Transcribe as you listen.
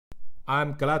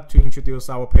I'm glad to introduce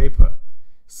our paper,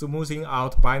 Smoothing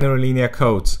Out Binary Linear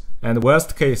Codes and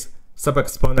Worst Case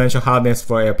Sub-exponential Hardness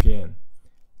for LPN.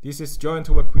 This is joint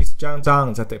work with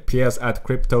Zhang that appears at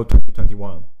Crypto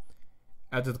 2021.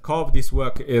 At the core of this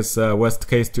work is worst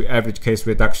case to average case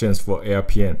reductions for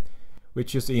LPN,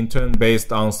 which is in turn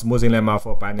based on smoothing lemma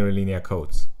for binary linear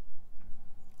codes.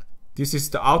 This is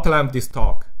the outline of this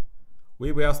talk.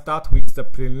 We will start with the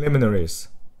preliminaries.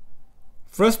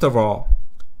 First of all,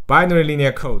 binary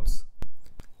linear codes.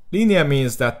 Linear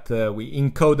means that we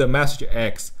encode a message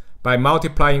X by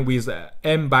multiplying with a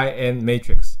n by n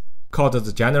matrix, called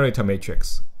the generator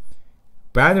matrix.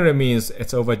 Binary means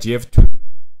it's over GF2,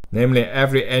 namely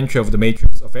every entry of the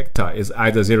matrix or vector is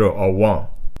either 0 or 1,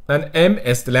 and m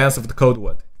is the length of the code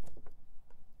word.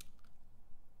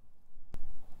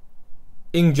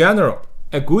 In general,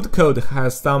 a good code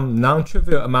has some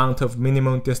non-trivial amount of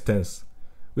minimum distance,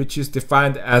 which is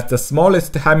defined as the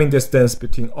smallest Hamming distance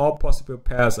between all possible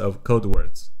pairs of code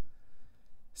words.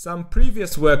 Some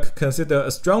previous work consider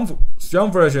a strong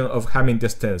version of Hamming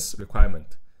distance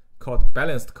requirement, called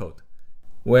balanced code,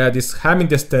 where this Hamming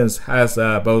distance has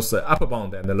both an upper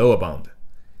bound and a lower bound.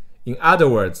 In other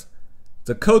words,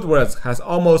 the code words has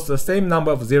almost the same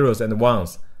number of zeros and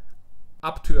ones,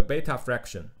 up to a beta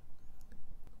fraction.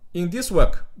 In this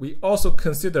work, we also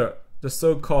consider the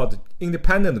so-called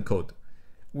independent code,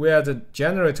 where the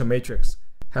generator matrix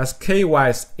has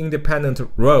k-wise independent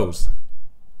rows.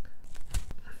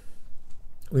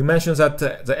 We mentioned that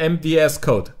the MDS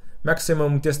code,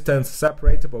 maximum distance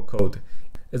separatable code,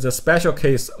 is a special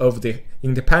case of the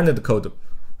independent code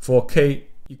for k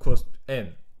equals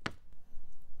n.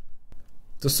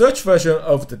 The search version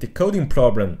of the decoding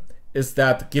problem is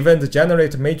that given the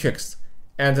generator matrix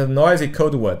and the noisy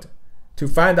code word, to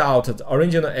find out the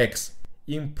original X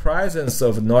in presence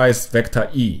of noise vector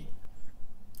E.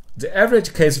 The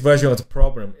average case version of the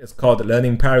problem is called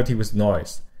learning parity with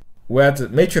noise, where the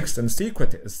matrix and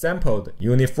secret is sampled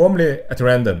uniformly at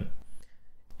random,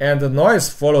 and the noise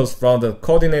follows from the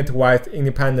coordinate-wise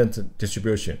independent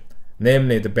distribution,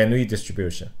 namely the Bernoulli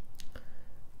distribution.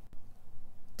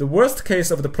 The worst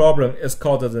case of the problem is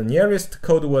called the nearest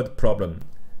code word problem,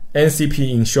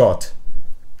 NCP in short,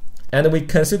 and we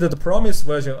consider the promised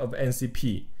version of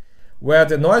NCP, where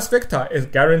the noise vector is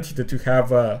guaranteed to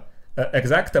have an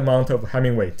exact amount of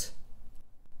Hamming weight.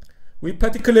 We're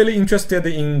particularly interested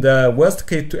in the worst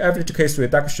case to average case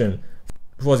reduction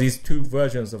for these two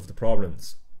versions of the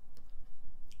problems.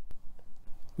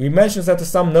 We mentioned that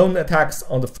some known attacks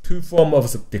on the two forms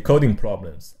of the decoding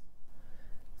problems.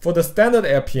 For the standard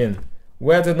LPN,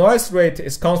 where the noise rate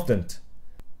is constant,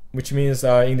 which means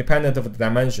independent of the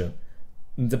dimension,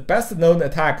 the best known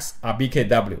attacks are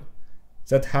BKW,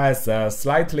 that has a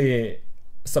slightly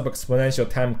sub-exponential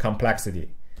time complexity.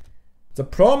 The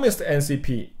promised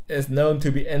NCP is known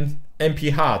to be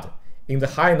NP hard in the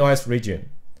high noise region.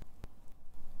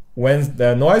 When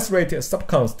the noise rate is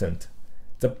subconstant,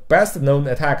 the best known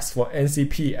attacks for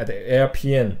NCP at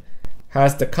LPN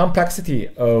has the complexity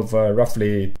of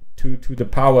roughly 2 to the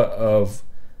power of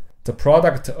the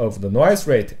product of the noise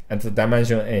rate and the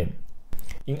dimension n.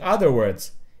 In other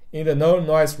words, in the no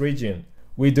noise region,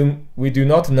 we do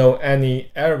not know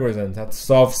any algorithm that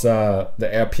solves the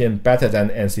LPN better than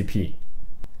NCP.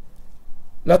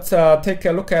 Let's take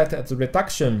a look at the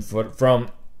reduction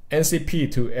from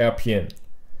NCP to LPN.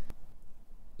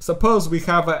 Suppose we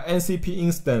have an NCP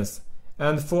instance,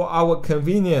 and for our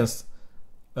convenience,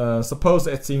 suppose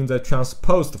it's in the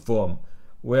transposed form,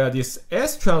 where this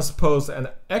S transpose and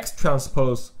X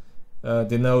transpose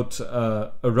denote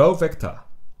a row vector.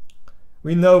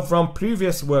 We know from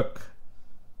previous work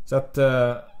that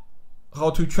how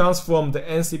to transform the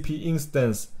NCP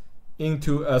instance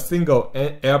into a single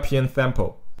LPN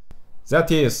sample.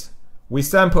 That is, we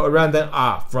sample a random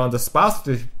R from the sparse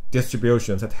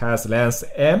distribution that has length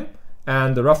m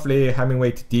and roughly Hamming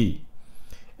weight d.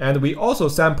 And we also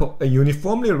sample a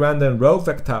uniformly random row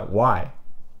vector y.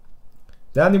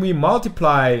 Then we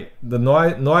multiply the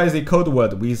noisy code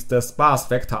word with the sparse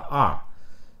vector r,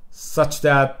 such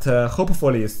that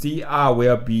hopefully CR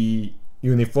will be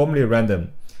uniformly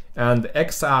random and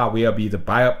XR will be the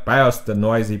biased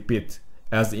noisy bit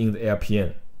as in the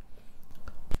LPN.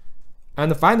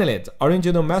 And finally, the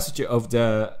original message of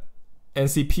the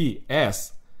NCP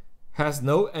S has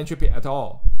no entropy at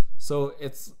all, so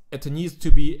it needs to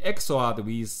be XORed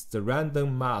with the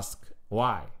random mask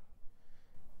Y.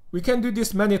 We can do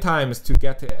this many times to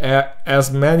get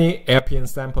as many LPN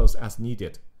samples as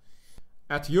needed.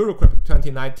 At Eurocrypt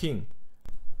 2019,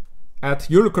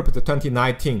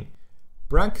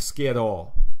 Branksky et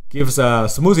al. Gives a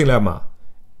smoothing lemma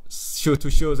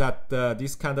show that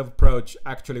this kind of approach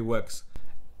actually works,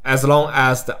 as long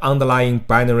as the underlying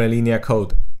binary linear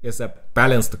code is a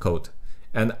balanced code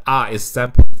and R is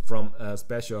sampled from a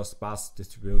special sparse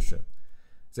distribution.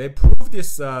 They prove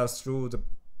this through the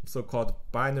so-called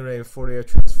binary Fourier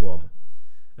transform.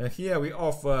 And here we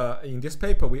offer, in this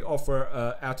paper, we offer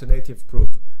alternative proof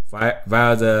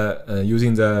via the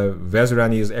using the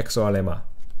Vazirani's XOR lemma.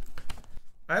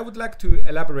 I would like to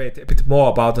elaborate a bit more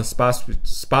about the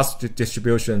sparse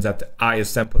distribution that R is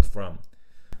sampled from.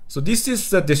 So this is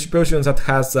the distribution that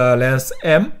has length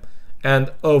m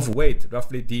and of weight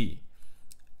roughly d.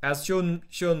 As shown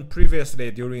previously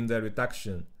during the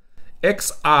reduction,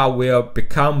 XR will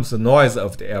become the noise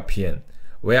of the LPN,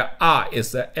 where R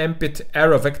is an m-bit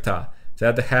error vector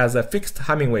that has a fixed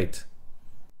Hamming weight.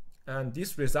 And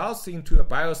this results into a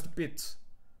biased bit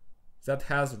that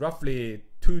has roughly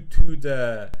 2 to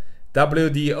the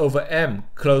WD over M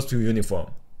close to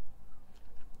uniform.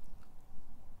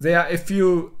 There are a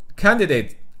few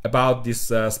candidates about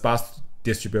this sparse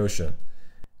distribution.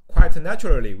 Quite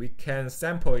naturally, we can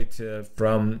sample it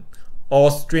from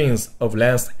all strings of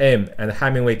length M and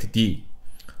Hamming weight D.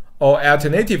 Or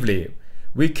alternatively,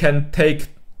 we can take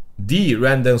D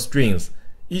random strings.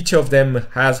 Each of them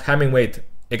has Hamming weight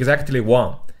exactly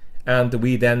 1, and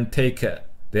we then take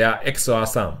their XOR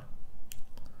sum.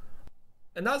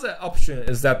 Another option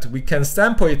is that we can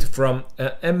sample it from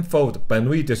an m-fold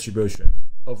Bernoulli distribution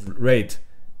of rate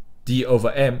d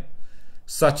over m,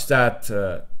 such that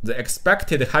the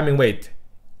expected Hamming weight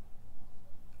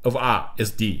of R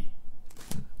is d.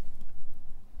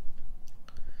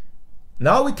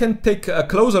 Now we can take a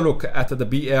closer look at the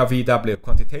BLVW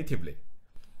quantitatively.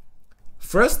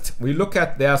 First, we look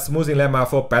at their smoothing lemma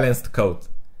for balanced code.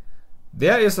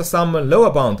 There is some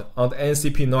lower bound on the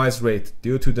NCP noise rate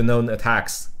due to the known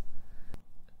attacks.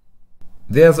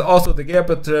 There's also the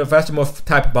Gilbert-Vegemov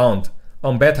type bound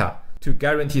on beta to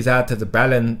guarantee that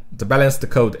the balanced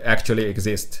code actually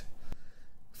exists.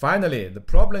 Finally, the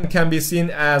problem can be seen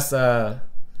as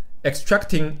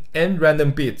extracting n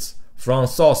random bits from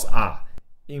source R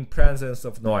in presence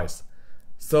of noise.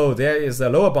 So there is a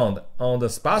lower bound on the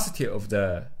sparsity of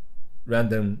the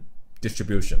random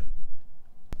distribution.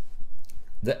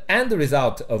 The end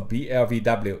result of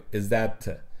BLVW is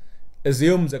that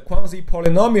assume the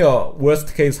quasi-polynomial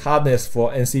worst-case hardness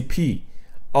for NCP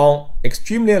on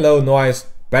extremely low noise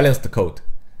balanced code.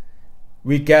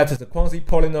 We get the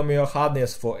quasi-polynomial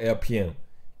hardness for LPN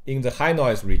in the high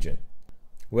noise region,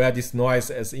 where this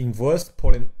noise is inverse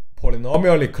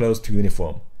polynomially close to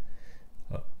uniform.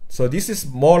 So this is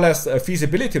more or less a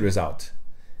feasibility result.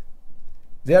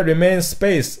 There remains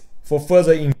space for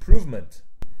further improvement.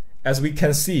 As we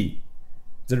can see,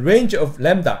 the range of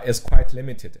lambda is quite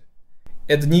limited.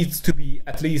 It needs to be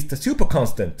at least super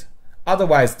constant,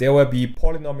 otherwise there will be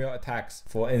polynomial attacks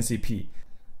for NCP.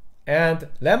 And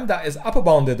lambda is upper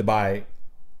bounded by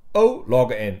O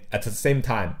log n at the same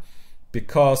time,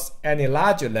 because any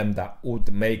larger lambda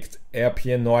would make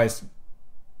LPN noise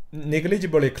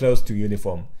negligibly close to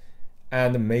uniform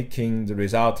and making the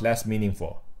result less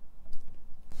meaningful.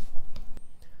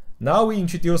 Now we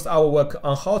introduce our work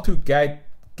on how to get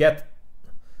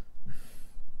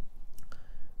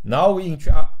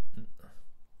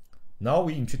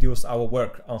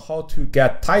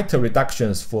tighter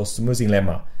reductions for smoothing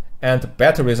lemma and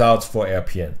better results for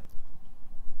LPN.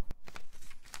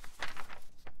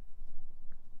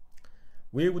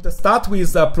 We would start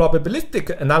with a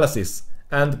probabilistic analysis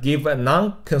and give a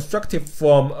non-constructive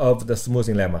form of the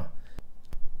smoothing lemma.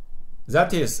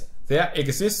 That is, there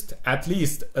exists at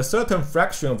least a certain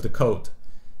fraction of the code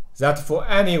that for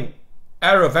any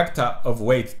error vector of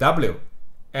weight W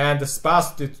and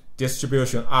sparse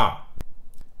distribution R,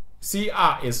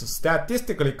 CR is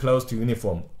statistically close to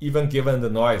uniform even given the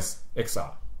noise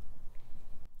XR.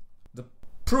 The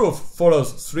proof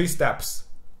follows 3 steps.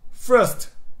 First,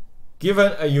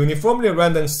 given a uniformly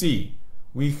random C,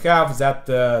 we have that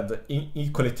the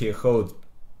inequality holds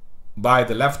by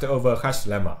the leftover hash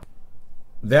lemma.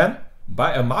 Then,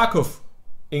 by a Markov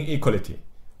inequality,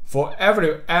 for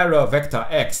every error vector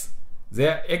x,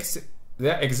 there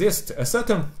exists a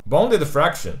certain bounded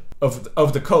fraction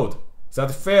of the code that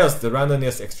fails the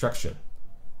randomness extraction.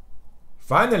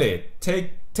 Finally,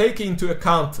 take into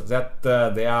account that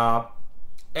there are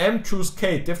m choose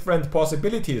k different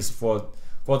possibilities for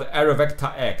the error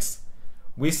vector x.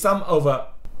 We sum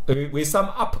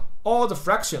up all the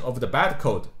fraction of the bad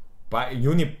code by a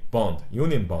union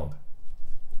bond.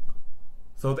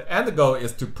 So the end goal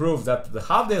is to prove that the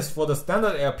hardness for the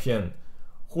standard LPN,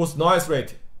 whose noise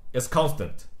rate is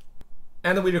constant.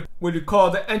 And we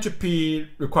recall the entropy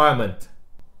requirement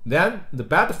then the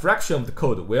bad fraction of the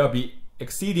code will be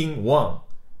exceeding 1,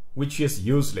 which is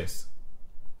useless.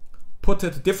 Put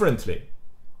it differently,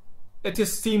 it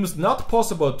seems not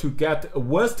possible to get a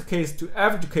worst case to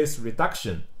average case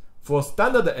reduction for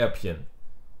standard LPN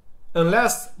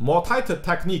unless more tighter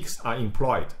techniques are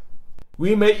employed.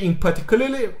 We may in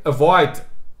particularly avoid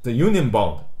the union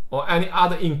bond or any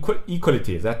other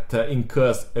inequality that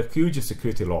incurs a huge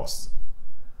security loss.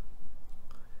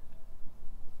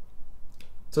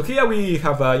 So here we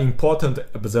have an important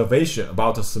observation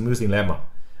about the smoothing lemma,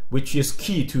 which is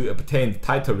key to obtain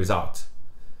tighter result.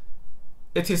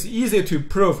 It is easy to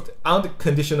prove on the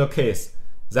conditional case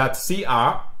that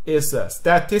CR is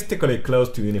statistically close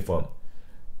to uniform,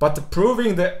 but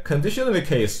proving the conditional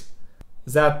case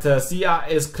that CR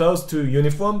is close to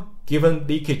uniform given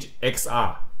leakage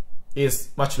XR is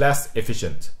much less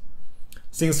efficient,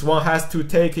 since one has to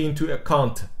take into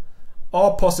account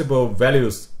all possible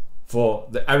values for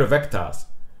the error vectors,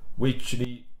 which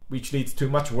leads to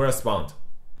much worse bound.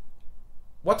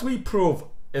 What we prove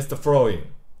is the following.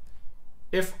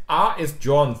 If R is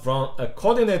drawn from a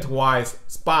coordinate-wise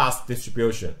sparse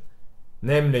distribution,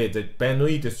 namely the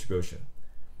Bernoulli distribution,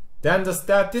 then the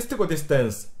statistical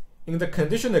distance in the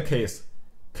conditional case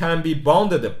can be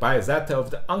bounded by that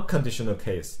of the unconditional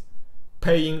case,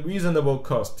 paying reasonable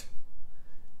cost.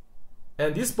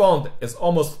 And this bound is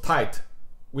almost tight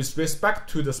with respect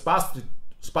to the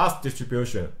sparse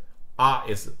distribution R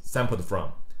is sampled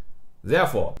from.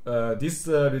 Therefore, this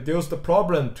reduces the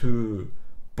problem to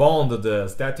bound the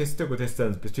statistical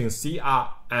distance between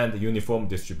CR and the uniform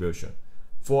distribution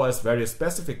for a very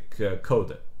specific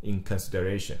code in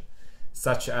consideration,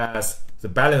 such as the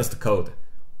balanced code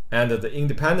and the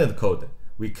independent code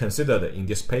we considered in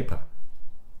this paper.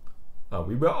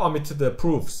 We will omit the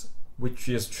proofs, which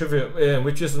is trivial,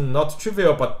 which is not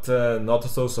trivial but not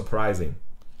so surprising.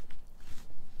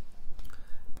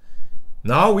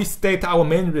 Now we state our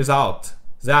main result,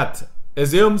 that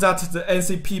assume that the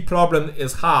NCP problem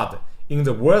is hard in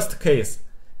the worst case,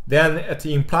 then it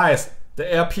implies the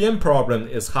LPN problem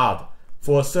is hard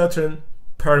for certain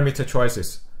parameter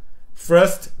choices.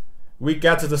 First, we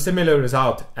get the similar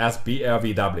result as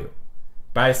BLVW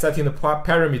by setting the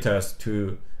parameters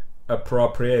to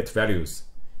appropriate values.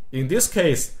 In this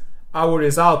case, our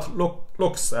result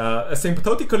looks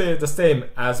asymptotically the same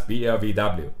as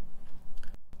BLVW.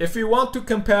 If we want to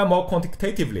compare more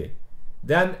quantitatively,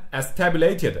 then as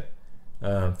tabulated,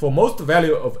 for most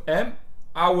value of m,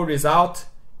 our result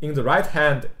in the right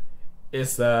hand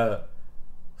is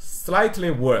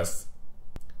slightly worse.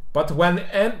 But when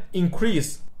n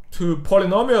increase to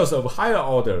polynomials of higher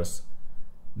orders,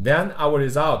 then our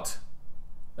result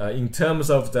in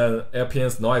terms of the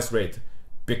LPN's noise rate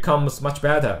becomes much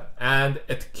better and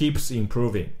it keeps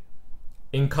improving.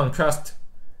 In contrast,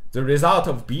 the result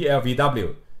of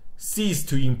BLVW ceases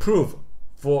to improve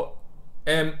for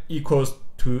m equals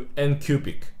to n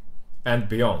cubic and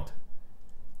beyond.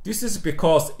 This is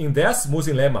because in their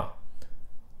smoothing lemma,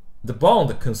 the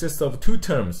bound consists of two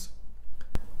terms.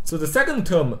 So the second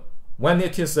term, when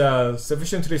it is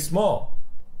sufficiently small,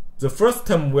 the first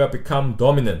term will become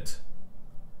dominant.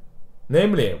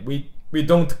 Namely, we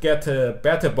don't get a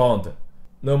better bound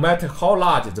no matter how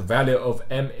large the value of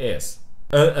m is.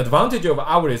 An advantage of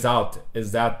our result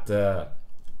is that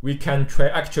we can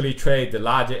actually trade the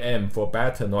larger m for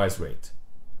better noise rate.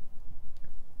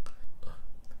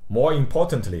 More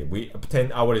importantly, we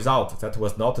obtain our result that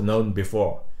was not known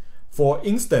before. For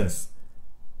instance,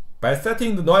 by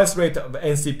setting the noise rate of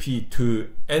NCP to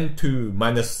n2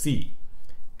 minus c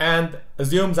and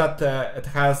assume that it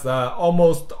has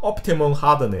almost optimum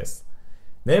hardness,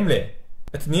 namely,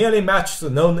 it nearly matches the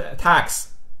known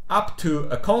attacks up to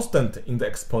a constant in the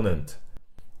exponent,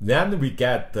 then we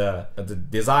get the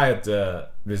desired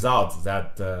result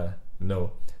that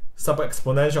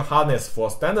sub-exponential hardness for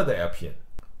standard LPN.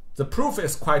 The proof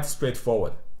is quite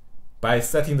straightforward by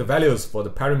setting the values for the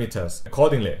parameters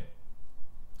accordingly.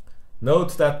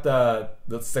 Note that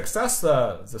the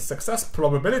success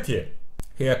probability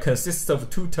here consists of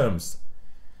two terms,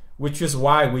 which is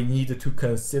why we need to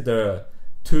consider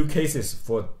two cases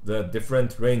for the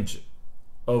different range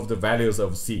of the values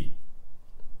of C.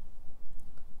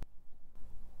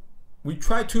 We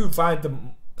try to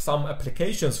find some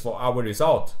applications for our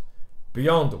result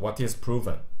beyond what is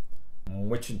proven,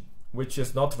 which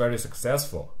is not very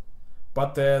successful,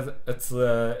 but it's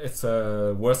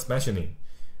worth mentioning.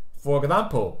 For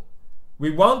example,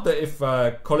 we wonder if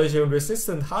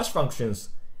collision-resistant hash functions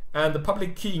and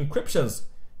public key encryptions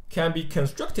can be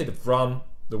constructed from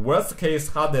the worst-case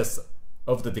hardness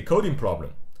of the decoding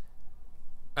problem.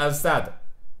 As said,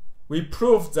 we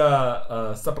proved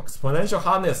the sub-exponential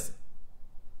hardness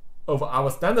of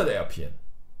our standard LPN.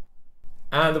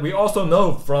 And we also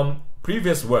know from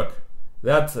previous work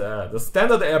that the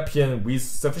standard LPN with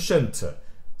sufficient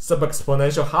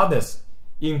sub-exponential hardness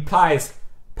implies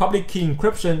public key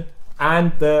encryption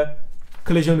and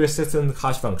collision-resistant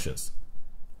hash functions.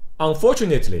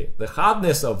 Unfortunately, the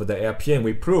hardness of the LPN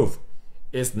we prove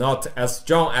is not as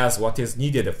strong as what is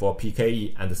needed for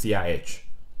PKE and CRH,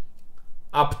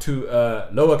 up to a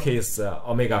lowercase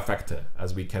omega factor,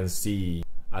 as we can see,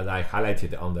 as I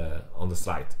highlighted on the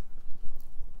slide.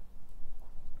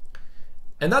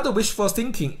 Another wishful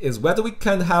thinking is whether we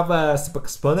can have a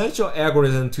sub-exponential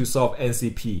algorithm to solve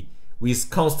NCP with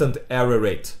constant error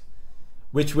rate,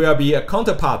 which will be a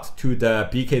counterpart to the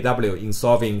BKW in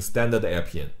solving standard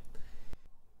LPN.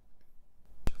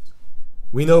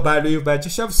 We know by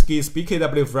Lyubachevsky's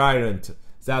BKW variant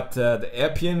that the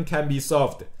LPN can be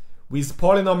solved with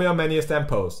polynomial many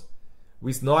samples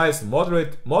with noise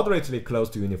moderately close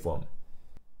to uniform.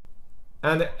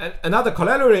 And another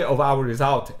corollary of our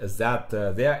result is that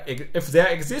if there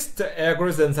exist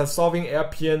algorithms that solving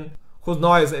LPN whose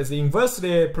noise is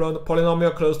inversely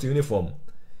polynomial close to uniform,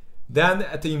 then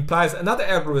it implies another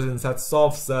algorithm that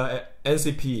solves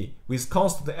NCP with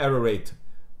constant error rate.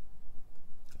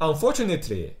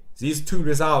 Unfortunately, these two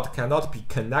results cannot be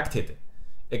connected,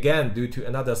 again due to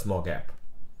another small gap.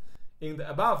 In the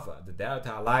above, the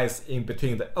delta lies in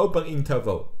between the open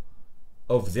interval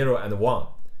of 0 and 1,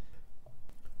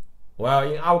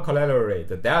 while in our corollary,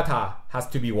 the delta has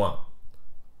to be 1.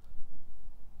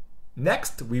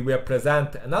 Next, we will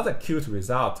present another cute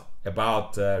result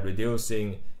about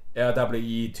reducing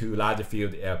LWE to large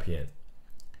field LPN.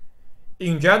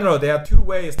 In general, there are two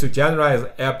ways to generalize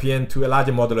LPN to a large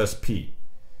modulus P.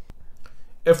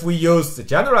 If we use the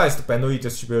generalized Bernoulli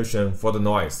distribution for the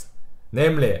noise,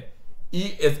 namely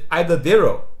E is either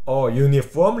 0 or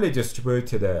uniformly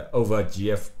distributed over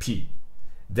GFP,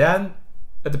 then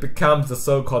it becomes the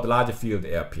so-called large field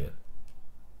LPN.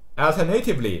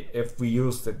 Alternatively, if we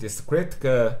use the discrete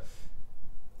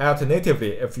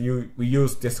we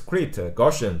use discrete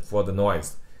Gaussian for the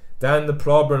noise, then the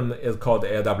problem is called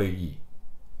LWE.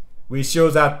 We show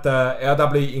that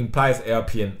LWE implies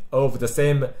LPN over the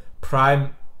same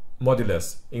prime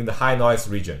modulus in the high noise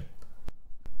region.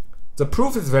 The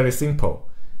proof is very simple.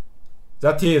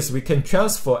 That is, we can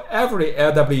transfer every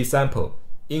LWE sample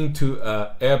into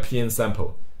a LPN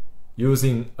sample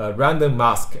using a random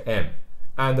mask M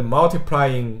and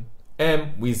multiplying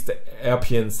M with the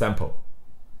LPN sample.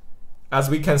 As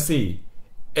we can see,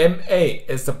 MA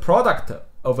is the product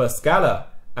of a scalar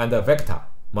and a vector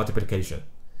multiplication,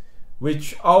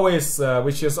 which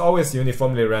is always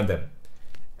uniformly random.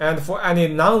 And for any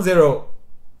non-zero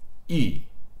E,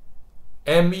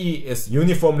 ME is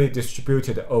uniformly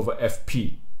distributed over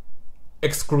FP,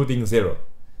 excluding 0.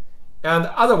 And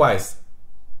otherwise,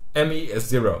 ME is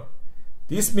 0.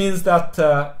 This means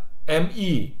that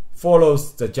ME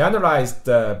follows the generalized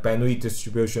Bernoulli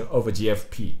distribution over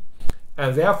GFP.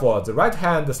 And therefore, the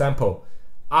right-hand sample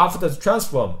after the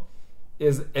transform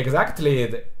is exactly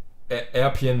the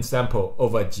LPN sample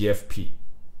over GFP,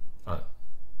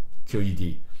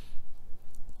 QED.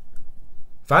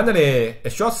 Finally, a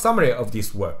short summary of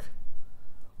this work.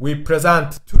 We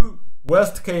present two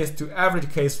worst case to average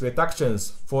case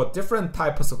reductions for different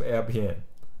types of LPN.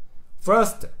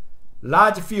 First,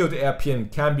 large field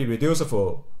LPN can be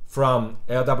reducible from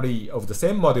LWE of the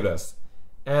same modulus,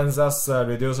 and thus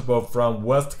reducible from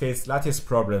worst case lattice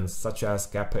problems such as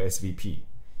gap SVP.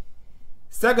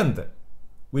 Second,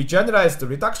 we generalize the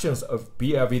reductions of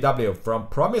BLVW from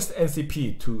promised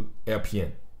NCP to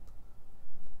LPN.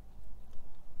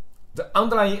 The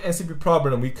underlying NCP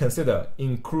problem we consider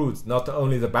includes not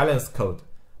only the balanced code,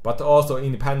 but also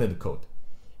independent code.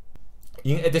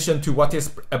 In addition to what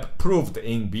is proved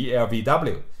in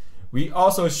BLVW, we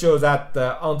also show that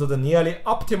under the nearly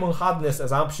optimum hardness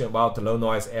assumption about low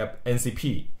noise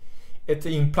NCP, it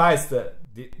implies the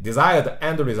desired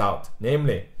end result,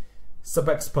 namely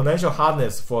sub-exponential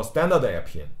hardness for standard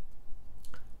LPN.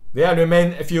 There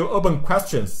remain a few open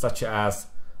questions, such as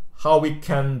how we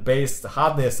can base the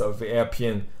hardness of the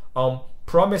LPN on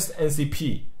promised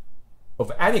NCP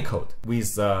of any code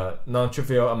with a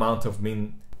non-trivial amount of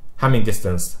minimum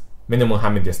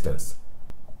Hamming distance.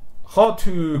 How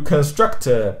to construct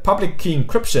public key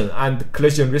encryption and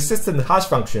collision-resistant hash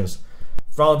functions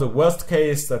from the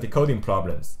worst-case decoding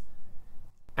problems,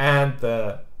 and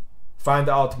find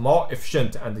out more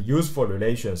efficient and useful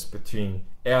relations between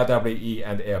LWE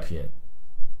and LPN.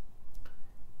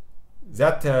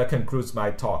 That concludes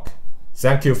my talk.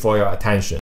 Thank you for your attention.